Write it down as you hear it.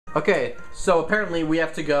Okay, so apparently we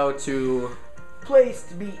have to go to place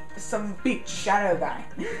to beat some beach. shadow guy.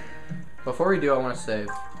 Before we do, I want to save.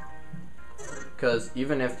 Because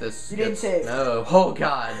even if this You didn't save. No. Oh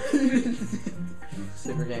god.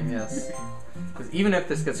 Super game, yes. Because even if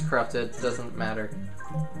this gets corrupted, it doesn't matter.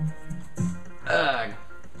 Ugh.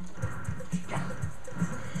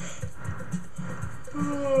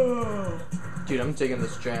 Dude, I'm digging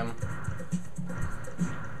this jam.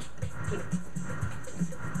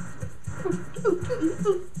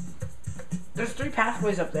 There's 3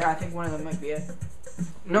 pathways up there. I think one of them might be it.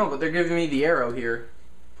 No, but they're giving me the arrow here.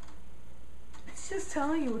 It's just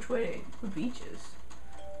telling you which way the beach is.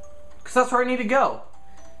 Because that's where I need to go.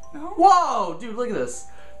 No. Whoa, dude, look at this.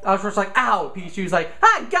 I was just like, ow. Pikachu's like,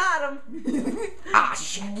 I got him. Ah,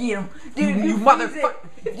 shit. Get him. Dude, You motherfucker.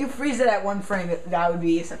 If you freeze it at 1 frame, that would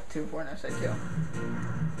be set to 4 side kill.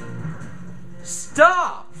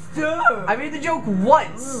 Stop. Stop. I made the joke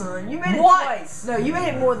once. You made it twice. No, you made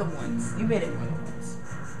it more than once. You made it more than once.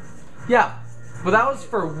 Yeah, but that was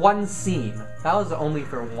for one scene. That was only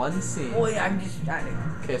for one scene. Well, yeah, I'm just.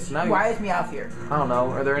 Okay, so now Why is me out here? I don't know.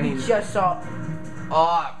 Are there any? You just saw.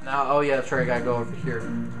 Oh, no. Oh yeah, that's right. I gotta go over here.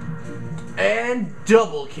 And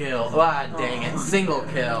double kill. Ah, dang it. Single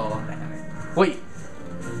kill. Wait.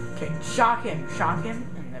 Okay, shock him, and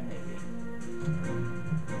then maybe.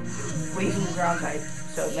 Wait, he's in the ground type,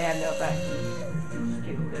 so it may have no effect. Just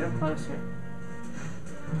get a little closer.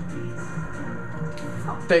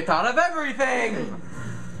 They thought of everything.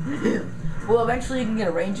 Well, eventually you can get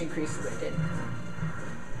a range increase if they did.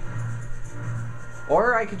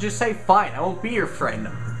 Or I could just say, fine, I won't be your friend.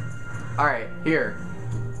 Alright, here.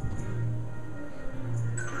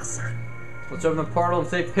 Let's open the portal and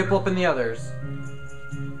save Piplup and the others.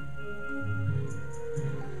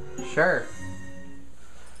 Sure.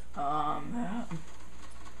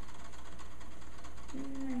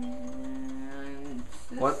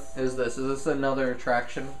 What is this? Is this another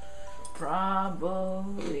attraction?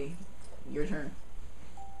 Probably. Your turn.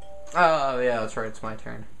 Oh, yeah, that's right. It's my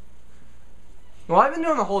turn. Well, I've been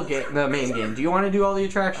doing the whole game, the main game. Do you want to do all the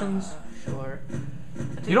attractions? Sure.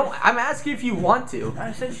 You don't. I'm asking if you want to.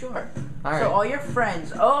 I said sure. All right. So all your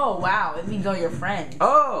friends. Oh wow, it means all your friends.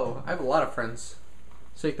 Oh, I have a lot of friends.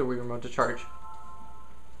 Take the Wii remote to charge.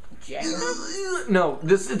 Jagger? No,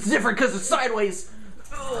 it's different because it's sideways.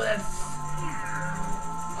 Oh, that's.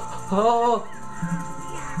 Oh.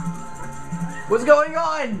 What's going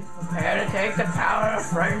on? Prepare to take the power of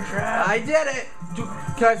friendship. I did it.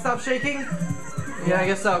 Can I stop shaking? Yeah, I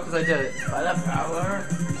guess so, because I did it. By the power.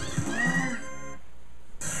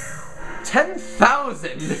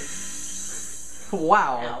 10,000.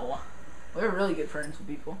 Wow. Ow. We're really good friends with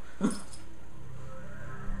people.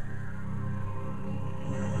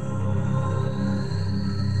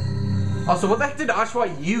 Also, what the heck did Ashwa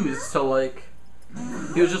use to, like...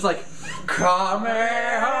 He was just like...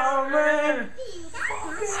 Kamehameha!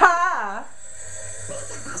 Ha!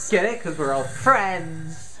 Get it? Because we're all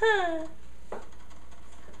friends.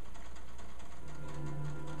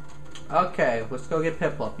 Okay, let's go get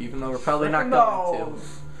Piplup, even though we're probably not going to.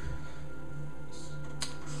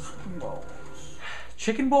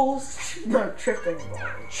 Chicken bowls? No, tripping balls.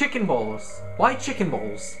 Chicken bowls. Why chicken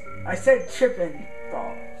bowls? I said tripping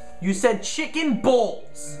balls. You said chicken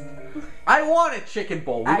bowls. I want a chicken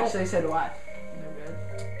bowl. We Actually, I said what?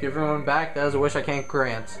 Give everyone back. That is a wish I can't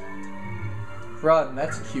grant. Run.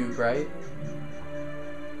 That's cute, right?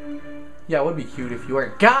 Yeah, it would be cute if you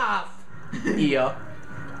weren't goth. Ia.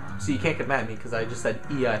 So you can't get mad at me because I just said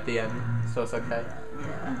Ia at the end, so it's okay.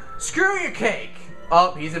 Yeah. Screw your cake.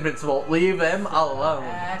 Oh, he's invincible. Leave him alone.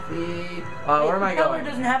 Happy. Where am I going? Propeller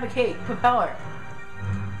doesn't have a cake. Propeller.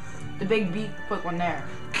 The big beak put one there.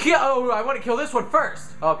 Oh, I want to kill this one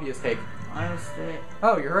first. Oh, he has cake. Honestly.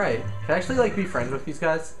 Oh, you're right. Can I actually, like, be friends with these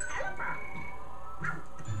guys?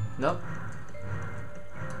 Nope.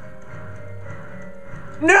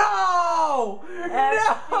 No!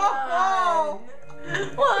 No!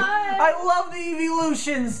 What? I love the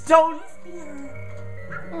evolutions. Don't.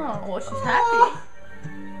 Oh, well, she's happy.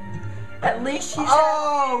 At least she's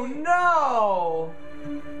Oh, no!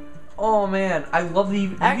 Oh, man. I love the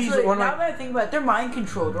Eevees. Actually, now that I think about it, they're mind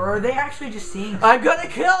controlled, or are they actually just seeing? I'm gonna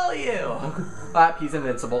kill you! Ah, he's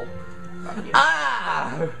invincible.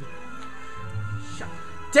 Ah!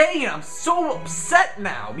 Dang it, I'm so upset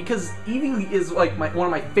now because Eevee is like one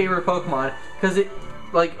of my favorite Pokemon because it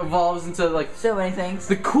like evolves into like so many things.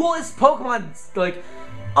 The coolest Pokemon like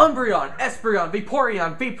Umbreon, Espeon,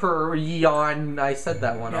 Vaporeon, Vaporeon. I said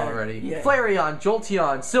that one already. Yeah. Flareon,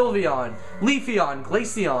 Jolteon, Sylveon, Leafeon,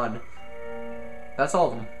 Glaceon. That's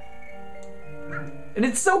all of them. And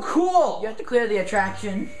it's so cool! You have to clear the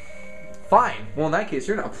attraction. Fine. Well, in that case,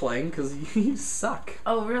 you're not playing because you suck.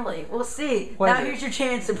 Oh, really? We'll see. What Now is it? here's your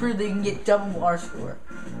chance to prove that you can get double our score.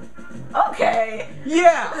 Okay.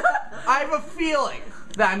 Yeah! I have a feeling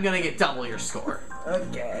that I'm gonna get double your score.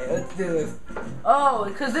 Okay, let's do this. Oh,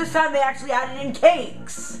 because this time they actually added in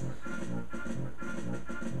cakes.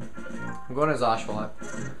 I'm going as Oshawott.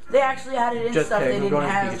 They actually added in Just stuff kidding, they I'm didn't going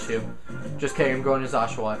have. as Pikachu. Just kidding, I'm going as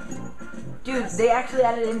Oshawott. Dude, they actually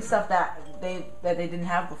added in stuff that they didn't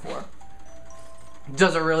have before.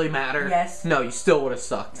 Does it really matter? Yes. No, you still would have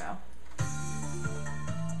sucked. No.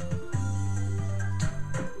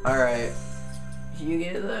 Alright. You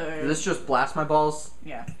get the... Did this just blast my balls?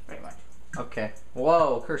 Yeah, pretty much. Okay.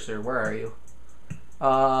 Whoa, cursor, where are you?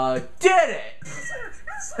 Did it!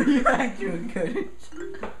 You're actually good.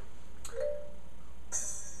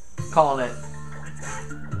 Calling it.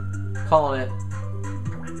 Calling it.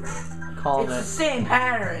 Calling It's the it. same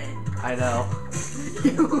pattern. I know.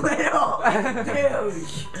 You little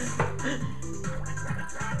douche.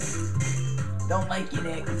 Don't like you,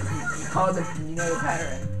 Nick. You call the, you know the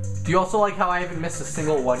pattern. Do you also like how I haven't missed a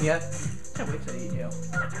single one yet? Can't wait till you do.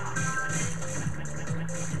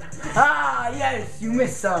 Ah, yes, you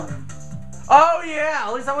missed some. Oh yeah,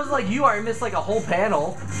 at least I wasn't like you. I missed like a whole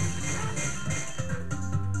panel.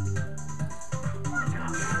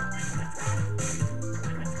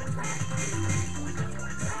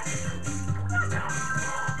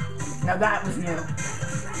 Now that was new.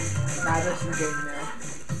 Now this is good new.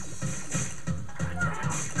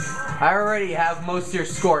 I already have most of your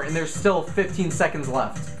score, and there's still 15 seconds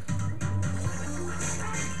left.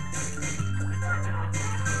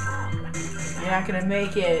 You're not gonna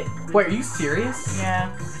make it. Wait, are you serious? Yeah.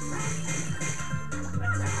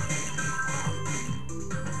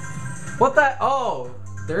 What the? Oh,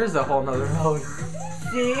 there is a whole nother mode.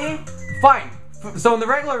 See? Fine. So in the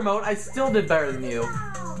regular mode, I still did better than you.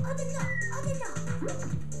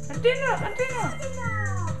 I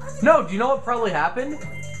didn't. No, do you know what probably happened?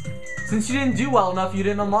 Since you didn't do well enough, you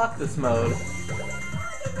didn't unlock this mode.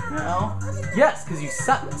 No. Yes, because you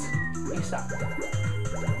sucked. You suck.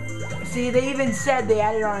 See, they even said they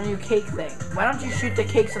added on a new cake thing. Why don't you shoot the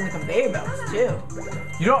cakes on the conveyor belts too?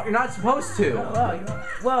 You don't. You're not supposed to. Oh, wow,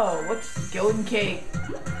 whoa, what's golden cake?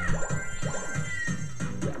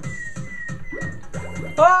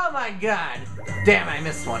 Oh my god! Damn, I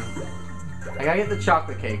missed one. I gotta get the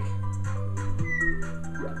chocolate cake.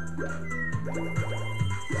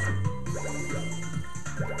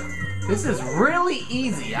 This is really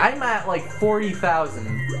easy. I'm at like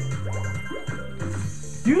 40,000.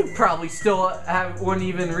 You'd probably still wouldn't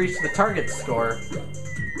even reach the target score.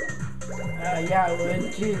 Yeah, I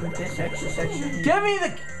would too with this extra section. Give me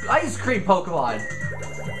the ice cream Pokemon!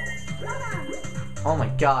 Oh my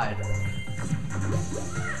god.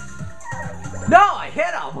 No, I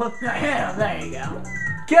hit him! Yeah, there you go.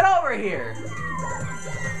 Get over here!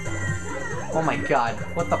 Oh my god.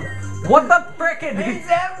 What the frickin'? It's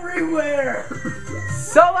everywhere!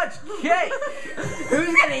 So much cake!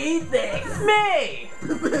 Who's gonna eat this? Me!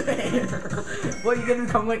 What, you gonna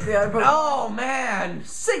come like the other Pokemon? Oh man!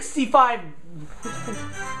 65!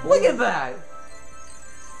 Look at that!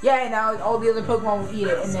 Yeah, now all the other Pokemon will eat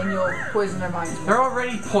it, and then you'll poison their minds. They're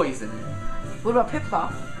already poisoned. What about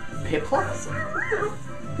Piplup? Piplup?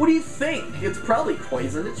 What do you think? It's probably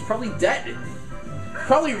poisoned. It's probably dead.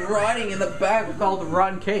 Probably rotting in the bag with all the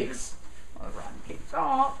rotten cakes.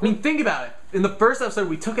 Oh. I mean, think about it. In the first episode,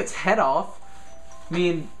 we took its head off. I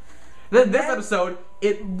mean, then this episode,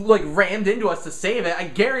 it like rammed into us to save it. I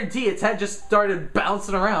guarantee its head just started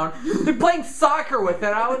bouncing around. They're playing soccer with it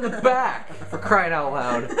out in the back. For crying out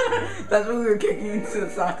loud. That's when we were kicking into the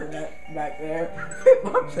soccer net back there.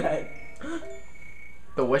 Piplup's head.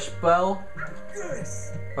 The wish bell?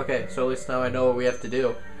 Okay, so at least now I know what we have to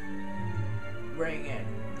do. Bring it.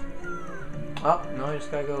 Oh, no, I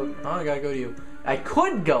just gotta go. Oh, I gotta go to you. I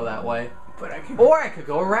could go that way. But I can. Or I could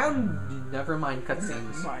go around. Never mind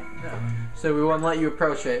cutscenes. No. So we won't let you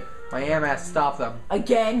approach it. My ass stopped them.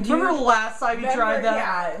 Again, dude. Remember last time you tried that?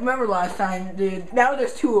 Yeah, remember last time, dude. Now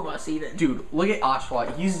there's two of us even. Dude, look at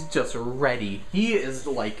Oshawott. He's just ready. He is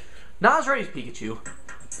like, not as ready as Pikachu.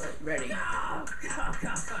 Ready.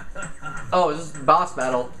 Oh, is this boss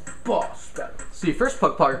battle? Boss battle. See, first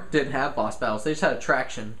Pokepark didn't have boss battles. They just had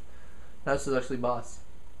attraction. Now this is actually boss.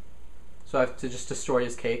 So I have to just destroy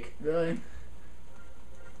his cake. Really?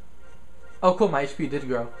 Oh, cool. My HP did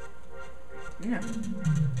grow. Yeah. What do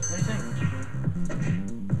you think?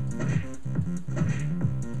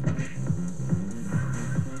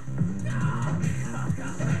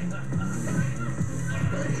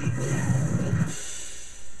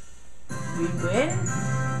 We win?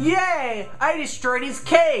 Yay! I destroyed his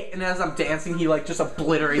cake! And as I'm dancing, he like just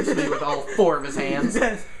obliterates me with all 4 of his hands.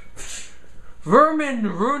 Vermin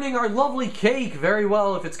ruining our lovely cake. Very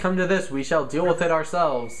well, if it's come to this, we shall deal with it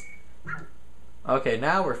ourselves. Okay,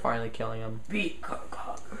 now we're finally killing him. Beat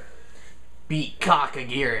Cock. Beat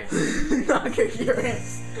Cockagiris.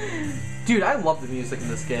 Cockagiris. Dude, I love the music in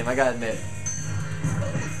this game, I gotta admit.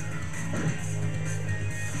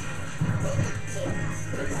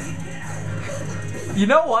 You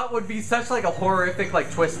know what would be such like a horrific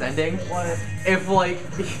like twist ending? What? If like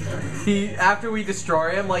he after we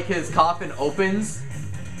destroy him, like his coffin opens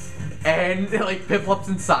and like Piplup's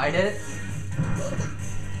inside it.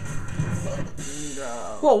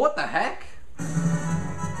 No. Whoa, what the heck?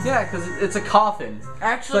 Yeah, because it's a coffin.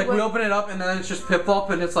 Actually, So, like we open it up and then it's just Piplup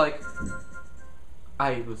and it's like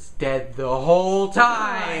I was dead the whole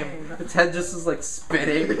time. Its head just is like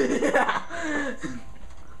spitting.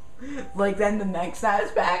 Like then the next guy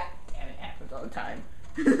is back. Damn, it happens all the time.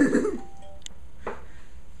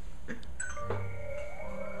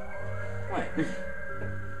 What?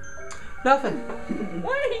 Nothing.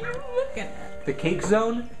 What are you looking at? The cake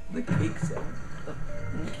zone? The cake zone.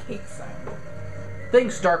 The cake zone.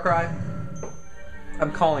 Thanks, Darkrai.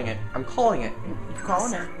 I'm calling it. I'm calling it. You're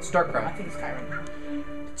calling it? It's I Darkrai. think it's Kyron.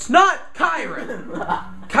 It's not Kyron!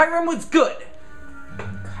 Kyron was good.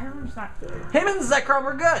 Kyron's not good. Him and Zekrom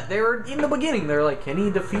were good. They were in the beginning. They're like, can he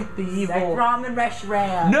defeat the evil... Zekrom and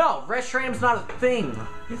Reshiram. No, Reshram's not a thing.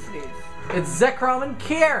 Yes, it is. It's Zekrom and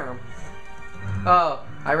Kerm. Oh,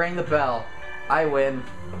 I rang the bell. I win.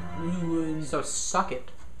 You win. So suck it.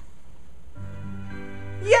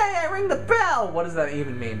 Yay, I rang the bell! What does that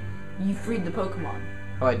even mean? You freed the Pokemon.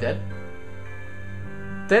 Oh, I did?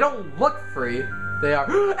 They don't look free. They are...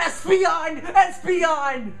 Espeon!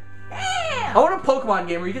 Espeon! Yeah! I want a Pokemon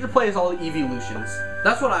game where you get to play as all the evolutions.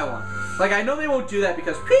 That's what I want. Like, I know they won't do that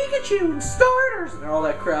because Pikachu and starters and all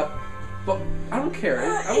that crap, but I don't care.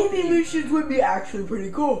 I want Evolutions would be actually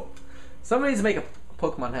pretty cool. Somebody needs to make a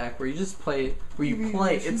Pokemon hack where you just play,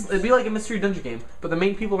 it'd be like a mystery dungeon game, but the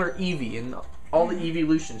main people are Eevee and all the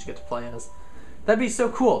evolutions you get to play as. That'd be so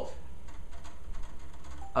cool.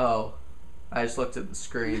 Oh, I just looked at the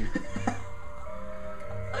screen.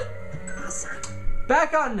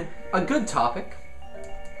 Back on a good topic.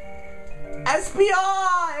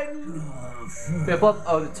 Espeon! Piplup,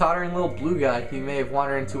 oh, the tottering little blue guy. He may have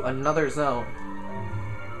wandered into another zone.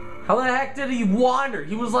 How the heck did he wander?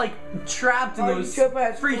 He was like trapped in those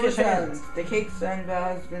freakish hands. The cake zone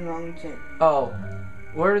has been long since. Oh,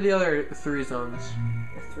 what are the other 3 zones?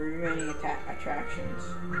 The 3 remaining attractions.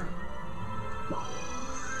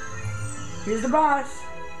 Here's the boss.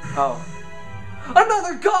 Oh.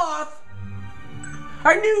 Another Goth!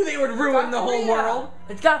 I knew they would ruin the whole world!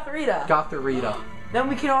 It's Gothorita. Gothorita. Then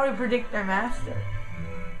we can already predict their master.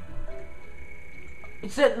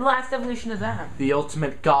 It's the last evolution of them. The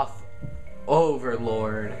ultimate Goth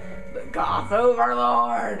Overlord. The Goth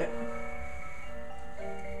Overlord.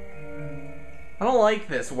 I don't like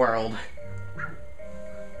this world.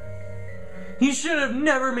 You should have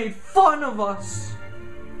never made fun of us!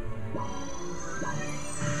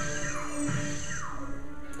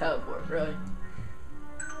 Teleport, really.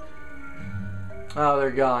 Oh,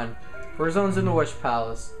 they're gone. 4 zones in the Wish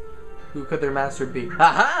Palace. Who could their master be?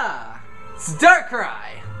 Haha! It's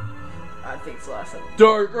Darkrai! I think it's the last evolution.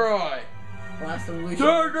 Darkrai! Last evolution.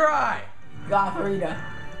 Darkrai! Gothorita.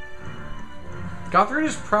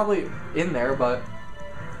 Gothorita's probably in there, but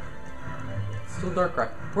still Darkrai.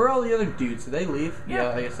 Where are all the other dudes? Did they leave? Yeah,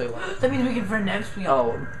 I guess they left. That means we can friend Espeon.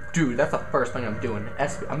 Oh, dude, that's the first thing I'm doing.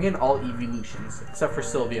 I'm getting all evolutions, except for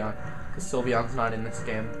Sylveon, because Sylveon's not in this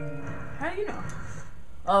game. How do you know?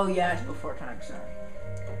 Oh yeah, it's before time, sorry.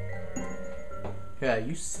 Yeah,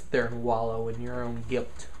 you sit there and wallow in your own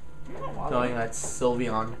guilt, Oh, knowing that's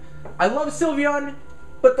Sylveon. I love Sylveon,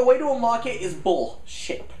 but the way to unlock it is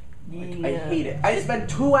bullshit. yeah. I hate it. I spent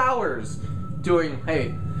 2 hours doing,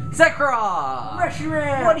 hey, Zekrom!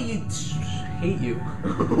 Reshiram! What do you... hate you.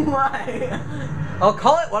 Why? I'll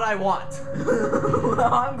call it what I want.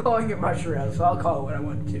 Well, I'm calling it Reshiram, so I'll call it what I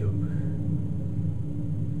want to.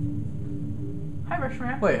 Hi,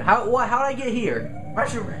 Reshiram. Wait, how'd I get here?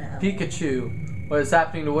 Reshiram. Pikachu, what is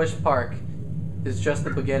happening to Wish Park is just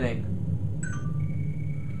the beginning.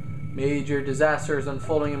 Major disaster is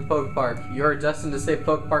unfolding in Pokepark. You are destined to save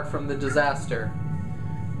Pokepark from the disaster.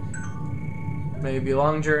 Maybe a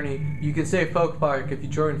long journey. You can save Pokepark if you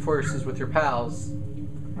join forces with your pals.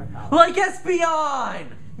 Like Espeon!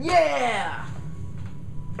 Yeah!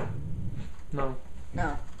 No.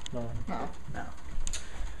 No. No. No. No.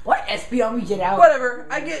 What Espeon we get out? Whatever.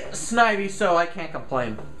 I get Snivy, so I can't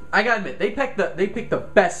complain. I gotta admit, they picked the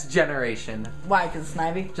best generation. Why? Because of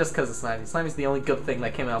Snivy? Just because of Snivy. Snivy's the only good thing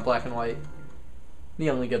that came out of Black and White. The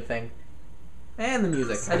only good thing. And the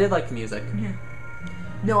music. I did like the music. Yeah.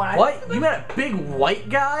 No, What? You met a big white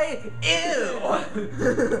guy? Ew!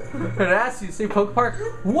 Did I ask you to say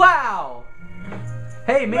Pokepark? Wow!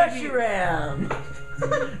 Hey, maybe... Reshiram!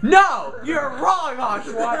 No! You're wrong,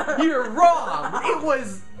 Oshawott! You're wrong! It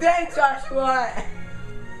was... Thanks, Oshawott!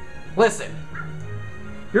 Listen.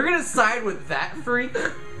 You're gonna side with that freak?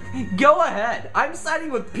 Go ahead. I'm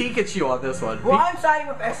siding with Pikachu on this one. Well, I'm siding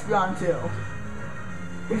with Espeon, too.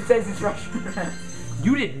 Who says it's Reshiram?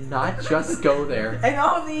 You did not just go there. And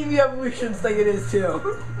all the EV evolutions think it is,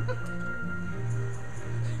 too.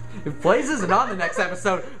 If Blaze isn't on the next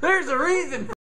episode, there's a reason for